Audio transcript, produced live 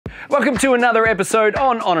Welcome to another episode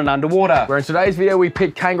on and Underwater. Where in today's video we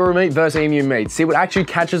pick kangaroo meat versus emu meat. See what actually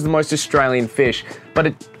catches the most Australian fish. But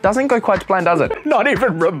it doesn't go quite to plan, does it? Not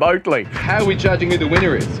even remotely. How are we judging who the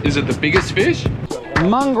winner is? Is it the biggest fish?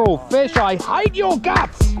 Mongrel fish, I hate your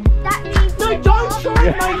guts! That means No, don't try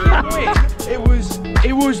and make it win!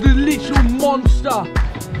 It was the literal monster!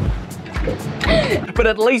 But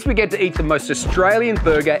at least we get to eat the most Australian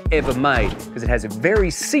burger ever made, because it has a very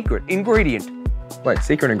secret ingredient. Wait,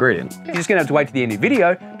 secret ingredient? You're just gonna have to wait to the end of the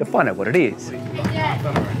video to find out what it is.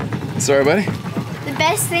 Sorry, buddy. the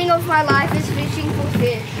best thing of my life is fishing for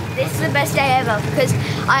fish. This is the best day ever because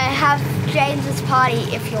I have James's party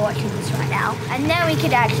if you're watching this right now, and then we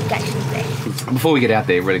could actually catch some fish. Before we get out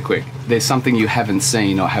there, really quick, there's something you haven't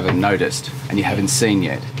seen or haven't noticed, and you haven't seen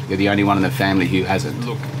yet. You're the only one in the family who hasn't.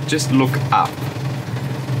 Look, just look up.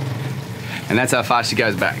 And that's how far she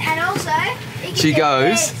goes back. And also, you can She do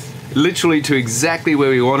goes this. literally to exactly where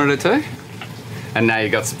we wanted it to, and now you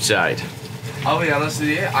got some shade. I'll be honest with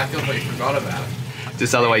you, I completely forgot about it.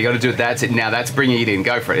 Just other way, you got to do it. That's it. Now that's bringing it in.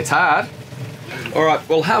 Go for it. It's hard. All right.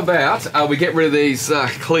 Well, how about we get rid of these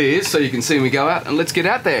clears so you can see when we go out, and let's get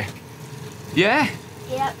out there. Yeah.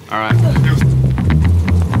 Yep. All right.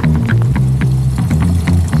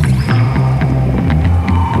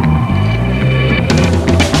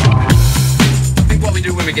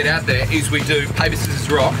 When we get out there is we do paper, scissors,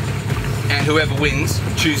 rock, and whoever wins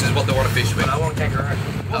chooses what they want to fish with. But I want kangaroo.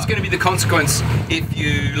 What's going to be the consequence if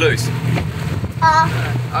you lose?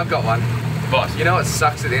 I've got one. What? You know what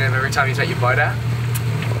sucks at the end of every time you take your boat out?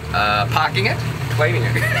 Parking it? Cleaning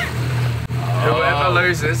it. Whoever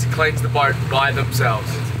loses cleans the boat by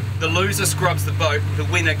themselves. The loser scrubs the boat, the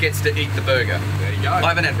winner gets to eat the burger. There you go. I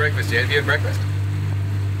haven't had breakfast yet. Have you had breakfast?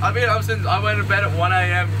 I mean, I went to bed at 1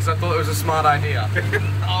 AM because I thought it was a smart idea.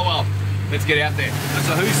 Oh well, let's get out there.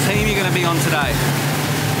 So whose team are you going to be on today?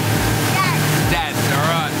 Dad's, all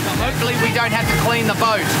right. So hopefully we don't have to clean the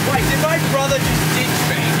boat. Wait, did my brother just ditch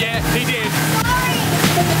me? Yeah, he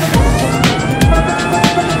did.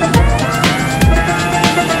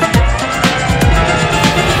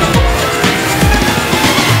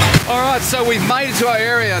 All right, so we've made it to our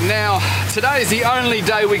area. Now, today is the only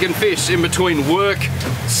day we can fish in between work,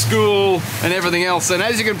 school, and everything else. And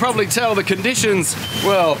as you can probably tell, the conditions,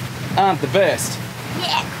 well, aren't the best.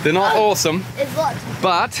 Yeah. They're not awesome, There's lots.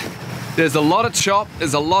 but there's a lot of chop,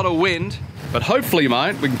 there's a lot of wind, but hopefully,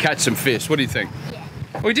 mate, we can catch some fish. What do you think?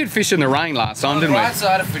 Yeah. We did fish in the rain last time, On the didn't we? right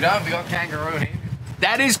side, if we don't, we got kangaroo in here.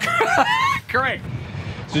 That is correct.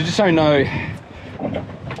 So just so you know,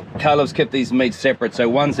 Caleb's kept these meats separate. So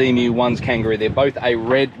one's emu, one's kangaroo. They're both a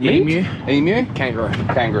red meat. Emu? Kangaroo.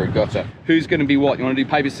 Kangaroo, gotcha. Who's going to be what? You want to do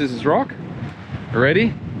paper, scissors, rock?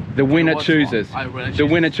 Ready? The winner chooses. The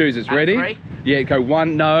winner chooses. Out of Ready? 3? Yeah, go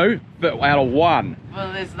one, no, but out of one.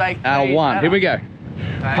 Well, there's like Out of one. Here we go.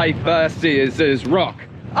 Paper, scissors, rock.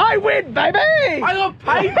 I win, baby! I got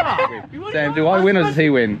paper! Sam, do I win or does he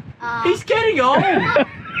win? He's getting on!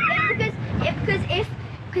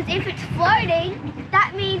 Because if it's floating,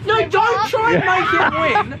 that means No, don't try and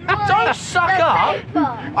make it win! Don't suck up!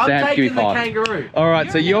 I'm Sam, give me taking the 5. kangaroo.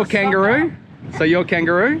 Alright, so you're kangaroo? So you're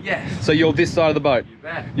kangaroo? Yes. So you're this side of the boat. You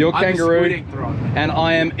bet. You're I'm a kangaroo squiding throw. and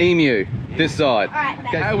I am emu, this side. Alright,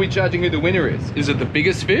 Okay, how are we judging who the winner is? Is it the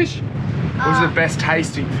biggest fish Who's the best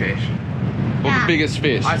tasting fish? or the biggest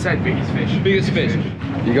fish? I said biggest fish. Biggest fish.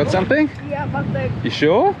 You got something? Yeah, my thing. You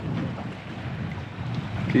sure?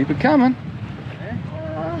 Keep it coming.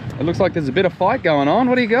 It looks like there's a bit of fight going on.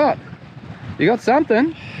 What do you got? You got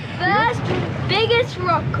something? First biggest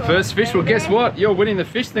rock. First fish, well guess what? You're winning the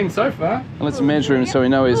fish thing so far. Let's measure him so we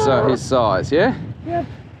know his size, yeah? Yep.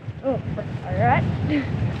 Oh, alright.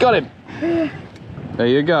 Got him. There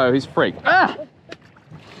you go, he's freaked. Ah!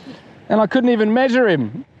 And I couldn't even measure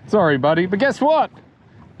him. Sorry, buddy, but guess what?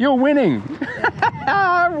 You're winning.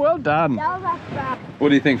 Well done. That was bad. What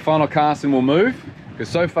do you think? Final cast and we'll move? Because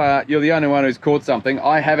so far, you're the only one who's caught something.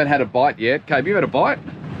 I haven't had a bite yet. Cabe, you had a bite?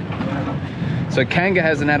 So Kanga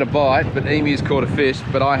hasn't had a bite, but Emu's caught a fish,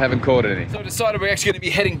 but I haven't caught any. So I decided we're actually going to be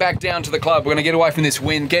heading back down to the club. We're going to get away from this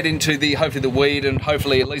wind, get into the, hopefully the weed, and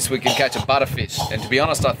hopefully at least we can catch a butterfish. And to be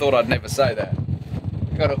honest, I thought I'd never say that.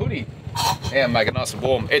 Got a hoodie. Yeah, make it nice and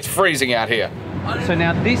warm. It's freezing out here. So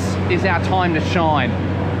now this is our time to shine.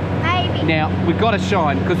 Maybe. Now, we've got to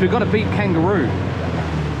shine because we've got to beat Kangaroo.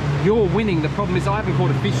 You're winning. The problem is I haven't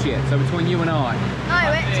caught a fish yet, so between you and I.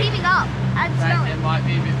 No, we're teaming up. And It might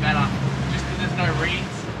be a bit better. Just because there's no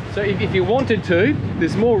reeds. So if you wanted to,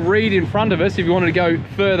 there's more reed in front of us if you wanted to go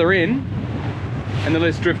further in, and then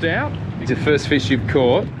let's drift out. It's the first fish you've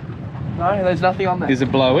caught. No, there's nothing on there. Is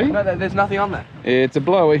it blowy? No, there's nothing on there. It's a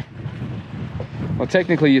blowy. Well,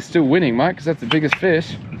 technically you're still winning, mate, because that's the biggest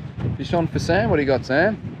fish. Fish on for Sam. What do you got,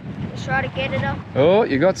 Sam? Just try to get it up. Oh,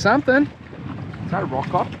 you got something. Is that a rock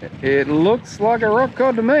cod? It looks like a rock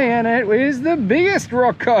cod to me, and it is the biggest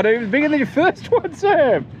rock cod. It was bigger than your first one,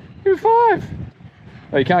 Sam. Give me 5.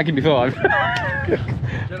 Oh, you can't give me 5.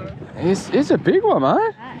 it's a big one,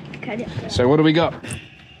 mate. Cut it. So what do we got?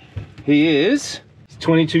 He is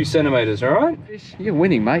 22 centimeters, all right? You're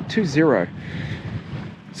winning, mate. 2-0.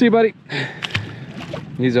 See you, buddy.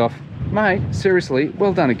 He's off. Mate, seriously,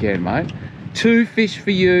 well done again, mate. 2 fish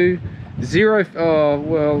for you. 0, oh,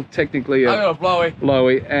 well, technically I got a blowy.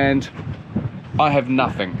 blowy, and I have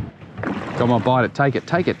nothing. Come on, bite it, take it,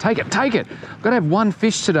 take it, take it, take it. I've got to have 1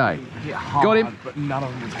 fish today. Hard, Got him. but none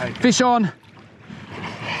of them will take it. Fish on.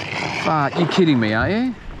 You're kidding me, aren't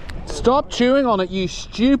you? Stop chewing on it, you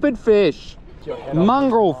stupid fish.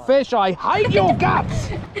 Mongrel fish, I hate your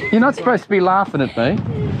guts. You're not supposed to be laughing at me.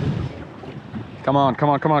 Come on, come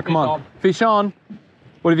on, come on, come on. Fish on.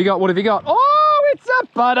 What have you got? What have you got? Oh, it's a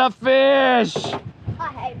butterfish. I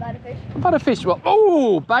hate butterfish. Butterfish. Well,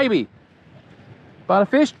 oh, baby.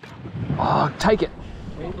 Butterfish. Oh, take it.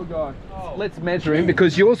 Let's measure him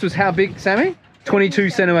because yours was how big, Sammy? 22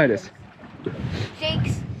 centimeters.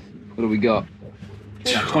 6. What do we got?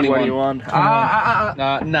 21.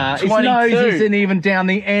 Nah, his 22. nose isn't even down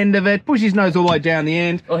the end of it. Push his nose all the way down the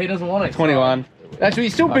end. Well, he doesn't want it. 21. Actually,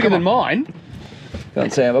 he's still bigger than mine. Come on,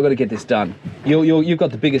 Sam, I've got to get this done. You've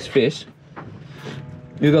got the biggest fish.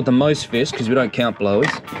 You've got the most fish because we don't count blowers.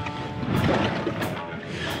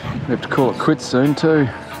 We have to call it quits soon too.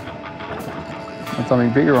 And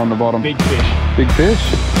something bigger on the bottom. Big fish. Big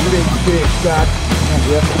fish? Big fish, Dad.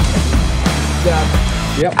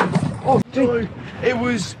 Yep. Oh, dude, it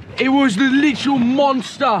was the literal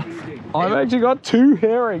monster. I've actually got 2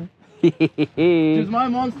 herring. Does my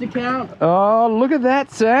monster count? Oh, look at that,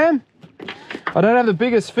 Sam. I don't have the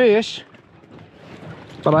biggest fish,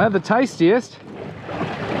 but I have the tastiest.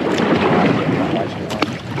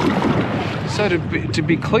 So to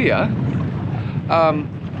be clear,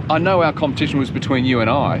 I know our competition was between you and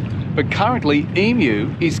I, but currently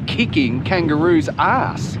Emu is kicking Kangaroo's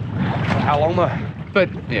ass. How long though? But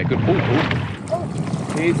yeah, good pull.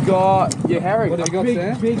 He's got your herring. What have you got,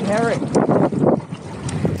 Sam? Big herring.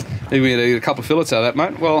 Maybe we get a couple of fillets out of that,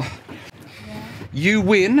 mate. Well, you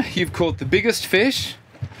win. You've caught the biggest fish.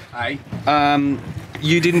 Hey.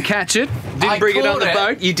 You didn't catch it. Didn't bring it on the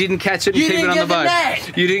boat. You didn't catch it and keep it on the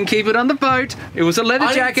boat. You didn't keep it on the boat. It was a leather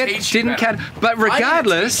jacket. Didn't catch. But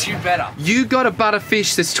regardless, you got a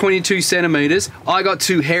butterfish that's 22 centimeters. I got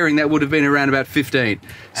 2 herring that would have been around about 15.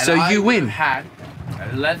 So you win. Had a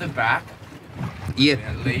leatherback. Yeah,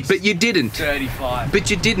 At least but you didn't. 35. But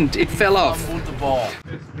you didn't. It fell off. Fumbled the ball.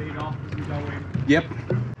 Yep.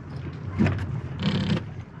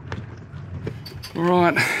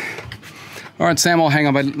 All right, Sam, I'll hang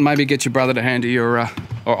on, but maybe get your brother to hand you your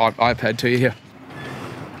iPad to you here.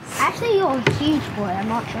 Actually, you're a huge boy. I'm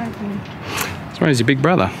not joking. That's right, he's your big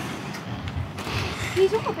brother.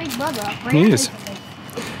 He's not a big brother. He is.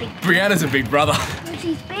 Brianna's a big brother.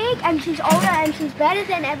 She's big and she's older and she's better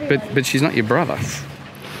than everybody. But she's not your brother.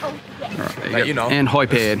 Oh, yes. All right, there Mate, you know. And hoi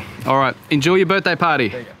paired. All right, enjoy your birthday party.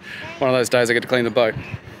 One of those days I get to clean the boat.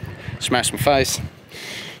 Smashed my face.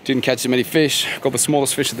 Didn't catch so many fish. Got the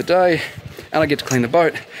smallest fish of the day. And I get to clean the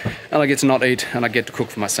boat. And I get to not eat. And I get to cook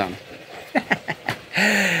for my son.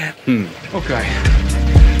 Okay.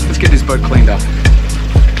 Let's get this boat cleaned up.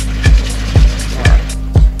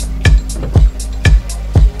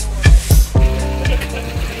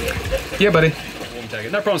 Yeah, buddy.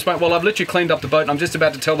 No problem, mate. Well, I've literally cleaned up the boat and I'm just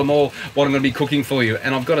about to tell them all what I'm going to be cooking for you.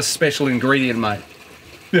 And I've got a special ingredient, mate.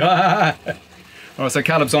 All right, so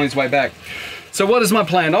Caleb's on his way back. So what is my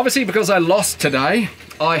plan? Obviously, because I lost today,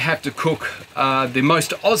 I have to cook the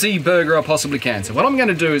most Aussie burger I possibly can. So what I'm going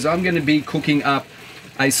to do is I'm going to be cooking up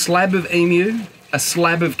a slab of emu, a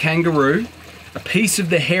slab of kangaroo, a piece of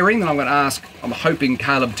the herring that I'm going to ask, I'm hoping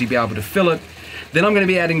Caleb to be able to fill it. Then I'm going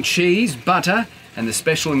to be adding cheese, butter, and the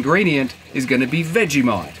special ingredient is going to be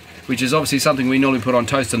Vegemite, which is obviously something we normally put on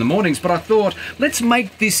toast in the mornings, but I thought, let's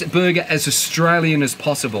make this burger as Australian as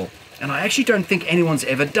possible. And I actually don't think anyone's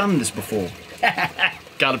ever done this before.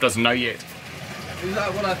 Caleb doesn't know yet. Is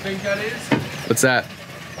that what I think that is? What's that?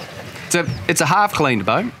 It's a half cleaned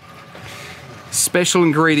boat. Special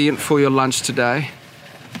ingredient for your lunch today.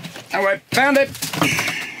 Oh wait, found it.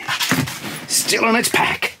 Still in its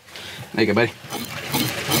pack. There you go, buddy.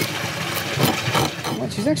 Well,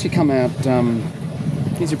 she's actually come out,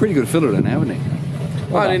 he's a pretty good filler now, isn't he?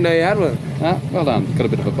 I didn't know you had one. Well done. Got a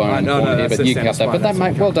bit of a bone in the corner here, but you cut that. But that,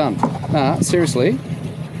 mate, well done. Seriously,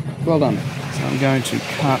 well done. So I'm going to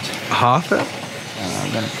cut Half it?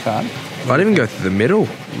 we're going to cut I'd even go through the middle.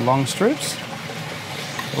 long strips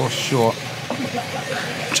or short.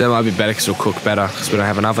 That might be better because it'll cook better because we don't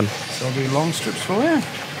have an oven. So I'll do long strips for you.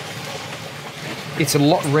 It's a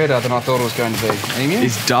lot redder than I thought it was going to be. Emu?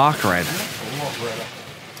 It's dark red.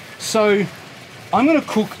 So I'm going to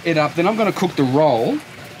cook it up, then I'm going to cook the roll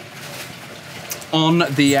on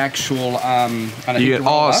the actual.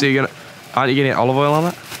 So you're gonna. Aren't you getting olive oil on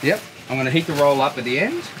it? Yep. I'm going to heat the roll up at the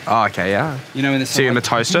end. Oh, okay, yeah. You know, in the So you're going to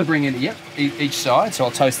toast it? Bring it. Yep. Each side. So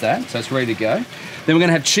I'll toast that. So it's ready to go. Then we're going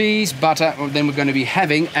to have cheese, butter. Then we're going to be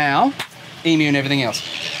having our emu and everything else,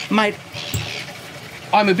 mate.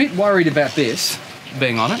 I'm a bit worried about this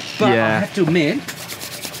being on it, but Yeah. I have to admit,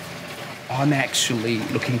 I'm actually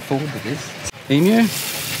looking forward to this. Emu.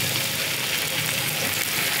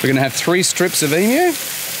 We're going to have 3 strips of emu.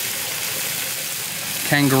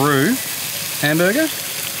 Kangaroo hamburger.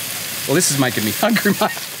 Well, this is making me hungry,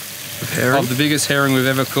 mate. Of the biggest herring we've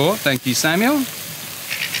ever caught. Thank you, Samuel.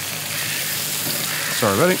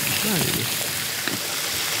 Sorry, buddy.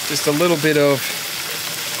 Just a little bit of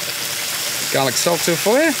garlic salt to it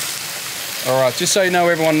for you. All right, just so you know,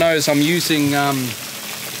 everyone knows I'm using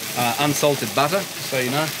unsalted butter, so you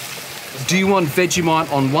know. Do you want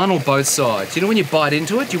Vegemite on one or both sides? You know when you bite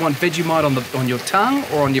into it, do you want Vegemite on your tongue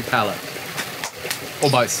or on your palate? Or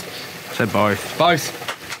both? So both. Both.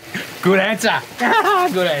 Good answer.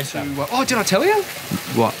 Good answer. Oh, did I tell you?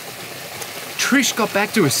 What? Trish got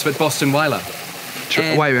back to us at Boston Whaler.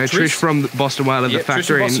 And Wait, Trish from Boston Whaler, Yeah, the Trish from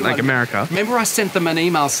factory in Boston like Whaler. America. Remember I sent them an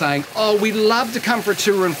email saying, oh, we'd love to come for a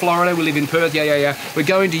tour in Florida. We live in Perth. Yeah. We're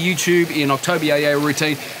going to YouTube in October. Yeah,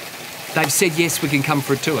 routine. They've said, yes, we can come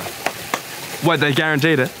for a tour. Wait, they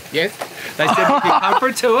guaranteed it? Yes. They said we can come for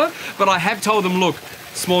a tour, but I have told them, look,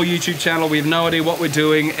 small YouTube channel, we have no idea what we're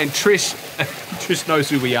doing, and Trish knows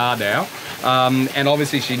who we are now. And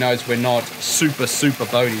obviously she knows we're not super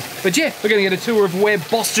boaties. But yeah, we're going to get a tour of where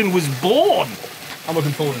Boston was born. I'm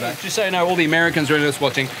looking forward to that. Just so you know, all the Americans who are just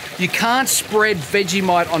watching, you can't spread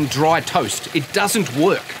Vegemite on dry toast. It doesn't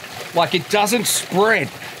work. Like, it doesn't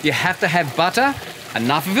spread. You have to have butter,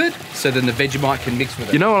 enough of it, so then the Vegemite can mix with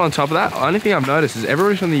it. You know what, on top of that, the only thing I've noticed is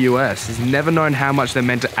everybody from the US has never known how much they're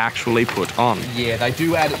meant to actually put on. Yeah, they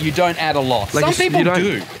do add, you don't add a lot. Like Some people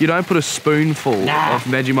do. You don't put a spoonful of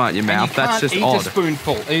Vegemite in your mouth. And you That's just can't eat odd. a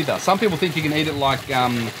spoonful either. Some people think you can eat it like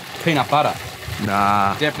peanut butter.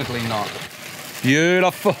 Nah. Definitely not.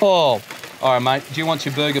 Beautiful. All right, mate. Do you want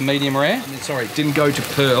your burger medium rare? Sorry, didn't go to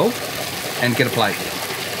Pearl. And get a plate.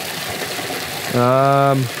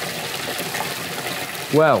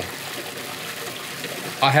 Well,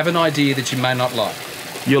 I have an idea that you may not like.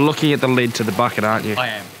 you're looking at the lid to the bucket, aren't you? I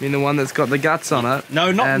am. I mean the one that's got the guts on it. No,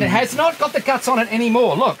 it has not got the guts on it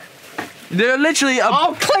anymore. Look. They're literally a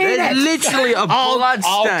I'll clean it. There's literally a blood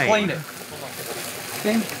stain. I'll clean it.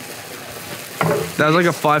 Okay. That was like a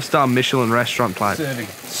 5-star Michelin restaurant plate.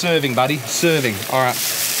 Serving, buddy. Serving. All right.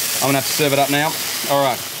 I'm going to have to serve it up now. All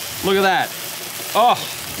right. Look at that. Oh,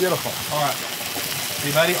 beautiful. All right.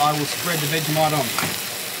 See, buddy, I will spread the Vegemite on.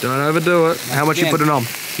 Don't overdo it. How much you again. putting on?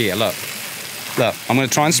 Here, look. Look, I'm going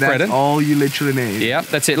to try and spread That's it. all you literally need. Yeah,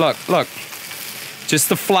 that's it. Look. Just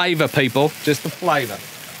the flavour, people. Just the flavour.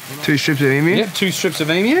 2 strips of emu? Yep, 2 strips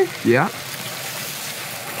of emu. Yeah.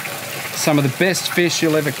 Some of the best fish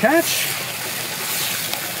you'll ever catch.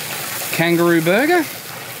 Kangaroo burger.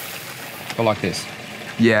 Go like this.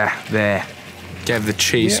 Yeah, there. Gave the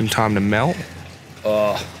cheese some time to melt.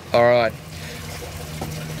 Oh, all right.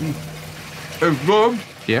 It's good.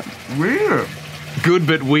 Yep. Weird. Good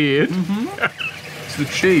but weird. It's the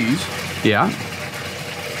cheese. Yeah.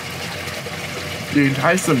 You can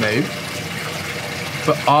taste the meat,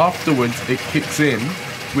 but afterwards it kicks in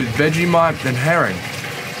with Vegemite and herring.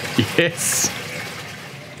 Yes.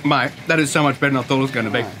 Mate, that is so much better than I thought it was going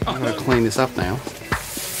to be. I'm going to clean this up now.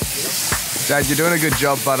 Dad, you're doing a good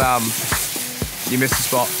job, but you missed the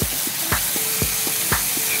spot.